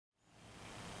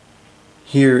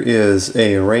Here is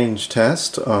a range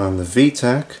test on the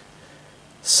Vtech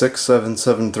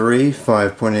 6773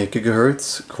 5.8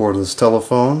 GHz cordless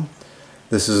telephone.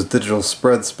 This is a digital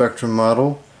spread spectrum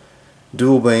model,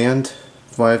 dual band,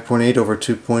 5.8 over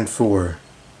 2.4.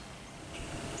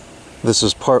 This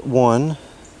is part 1,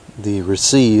 the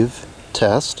receive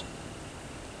test.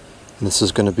 This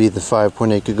is going to be the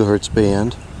 5.8 GHz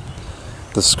band.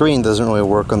 The screen doesn't really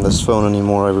work on this phone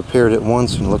anymore. I repaired it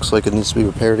once and it looks like it needs to be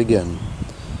repaired again.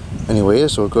 Anyway,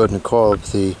 so we'll go ahead and call up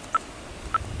the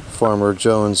Farmer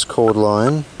Jones code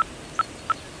line.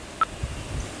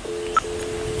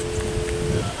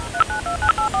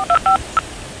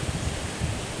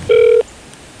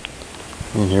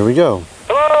 And here we go.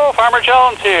 Hello, Farmer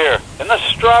Jones here, in the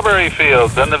strawberry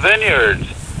fields and the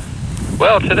vineyards.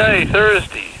 Well, today,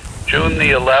 Thursday, June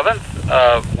the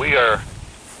 11th, we are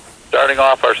starting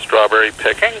off our strawberry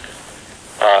picking.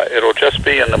 It'll just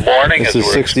be in the morning. This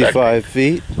is 65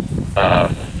 feet.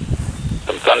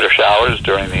 Some thunder showers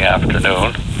during the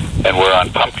afternoon, and we're on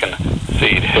Pumpkin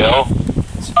Seed Hill.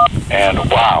 And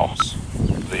wow,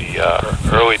 the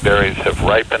early berries have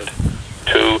ripened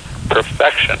to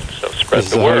perfection. So spread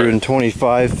this the is word.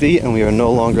 125 feet, and we are no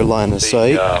longer line of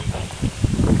sight.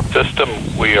 System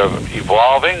we are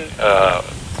evolving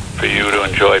for you to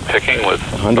enjoy picking with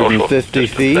 150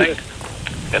 feet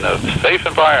in a safe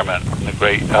environment in the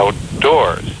great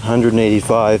outdoors.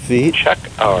 185 feet. Check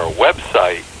our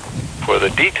website for the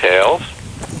details.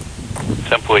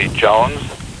 Simply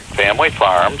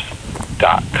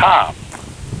jonesfamilyfarms.com.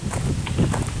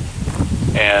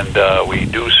 And we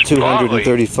do strongly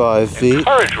 235 feet.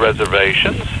 encourage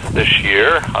reservations this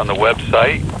year on the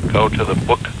website. Go to the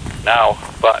Book Now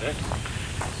button.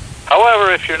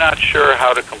 However, if you're not sure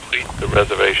how to complete the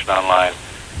reservation online,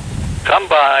 come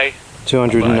by.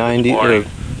 290,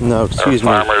 no, excuse me.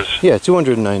 Farmers yeah,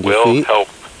 290 will feet. help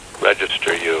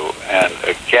register you. And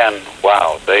again,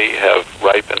 wow, they have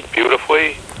ripened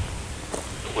beautifully.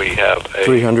 We have a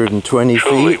 320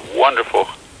 truly feet. wonderful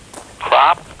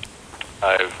crop.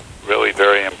 I'm really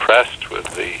very impressed with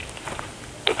the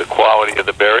quality of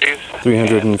the berries.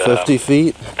 350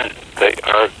 feet. They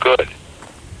are good.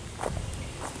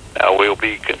 Now we'll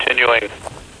be continuing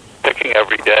picking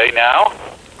every day now.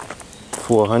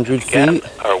 400 Again, feet.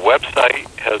 our website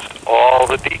has all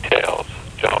the details.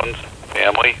 Jones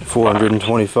Family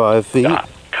 425 feet.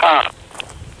 .com.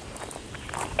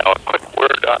 Now a quick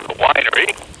word on the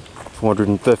winery.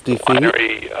 450 feet.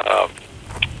 Winery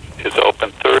is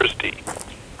open Thursday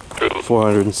through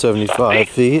 475 Sunday.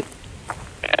 feet.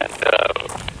 And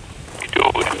we do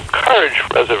encourage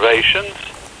reservations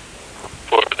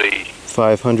for the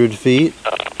 500 feet.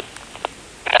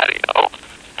 patio,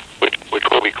 which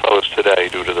will be closed today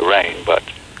due to the rain, but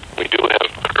we do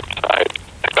have curbside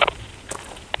pickup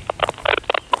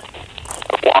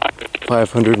of wine.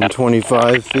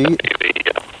 525 feet.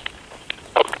 The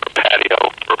outdoor patio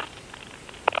for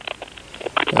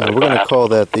We're going to call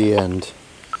that the end.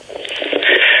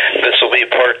 This will be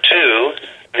part 2,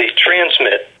 the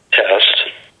transmit test,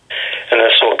 and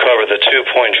this will cover the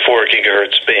 2.4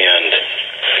 gigahertz band.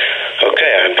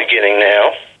 Okay, I'm beginning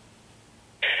now,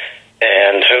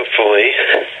 and hopefully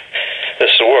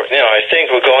this will work. Now, I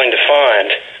think we're going to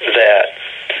find that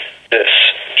this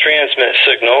transmit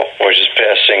signal, which is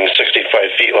passing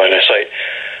 65 feet line of sight,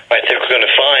 I think we're going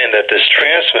to find that this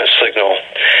transmit signal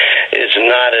is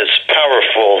not as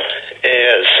powerful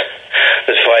as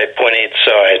the 5.8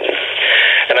 side.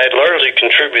 And I'd largely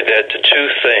contribute that to two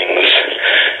things.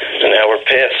 Now we're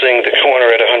passing the corner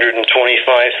at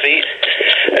 125 feet,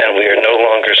 and we are no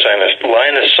longer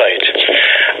line of sight.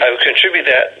 I would contribute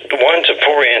that, one, to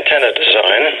poor antenna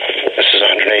design. This is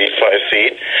 185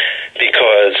 feet,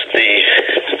 because the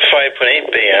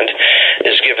 5.8 band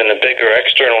is given a bigger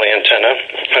external antenna,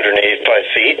 185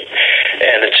 feet,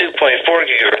 and the 2.4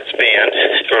 gigahertz band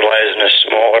relies on a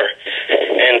smaller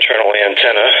internal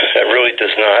antenna that really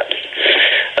does not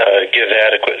give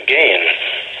adequate gain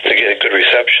to get a good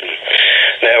reception.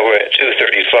 Now we're at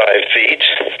 235 feet,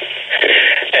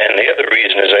 and the other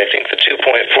reason is I think the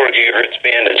 2.4 gigahertz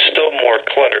band is still more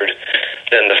cluttered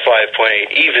than the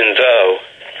 5.8, even though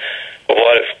a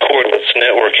lot of cordless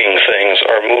networking things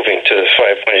are moving to the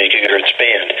 5.8 gigahertz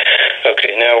band.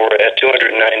 Okay, now we're at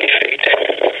 290 feet,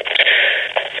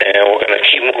 and we're going to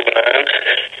keep moving on.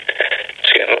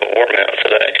 It's getting a little warm out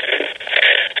today.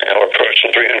 Now we're approaching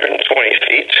 320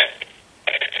 feet,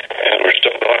 and we're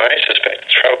still going. I suspect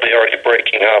it's probably already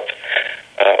breaking up.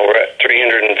 We're at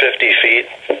 350 feet.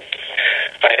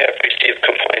 I have received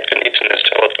complaints in using this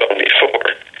telephone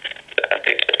before that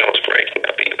the signal is breaking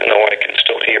up, even though I can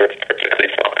still hear it perfectly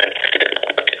fine.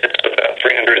 It's about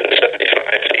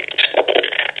 375 feet.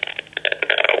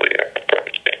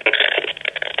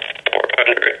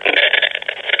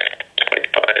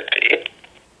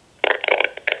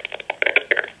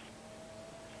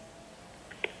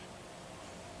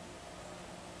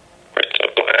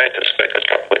 like it's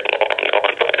probably long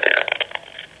gone by now.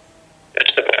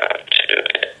 It's about to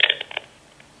hit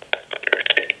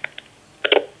 100 feet.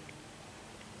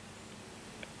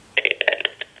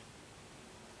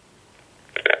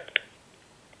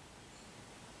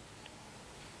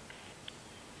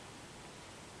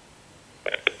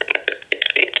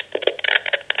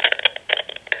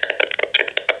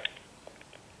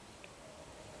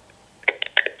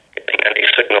 Any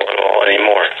signal at all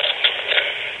anymore.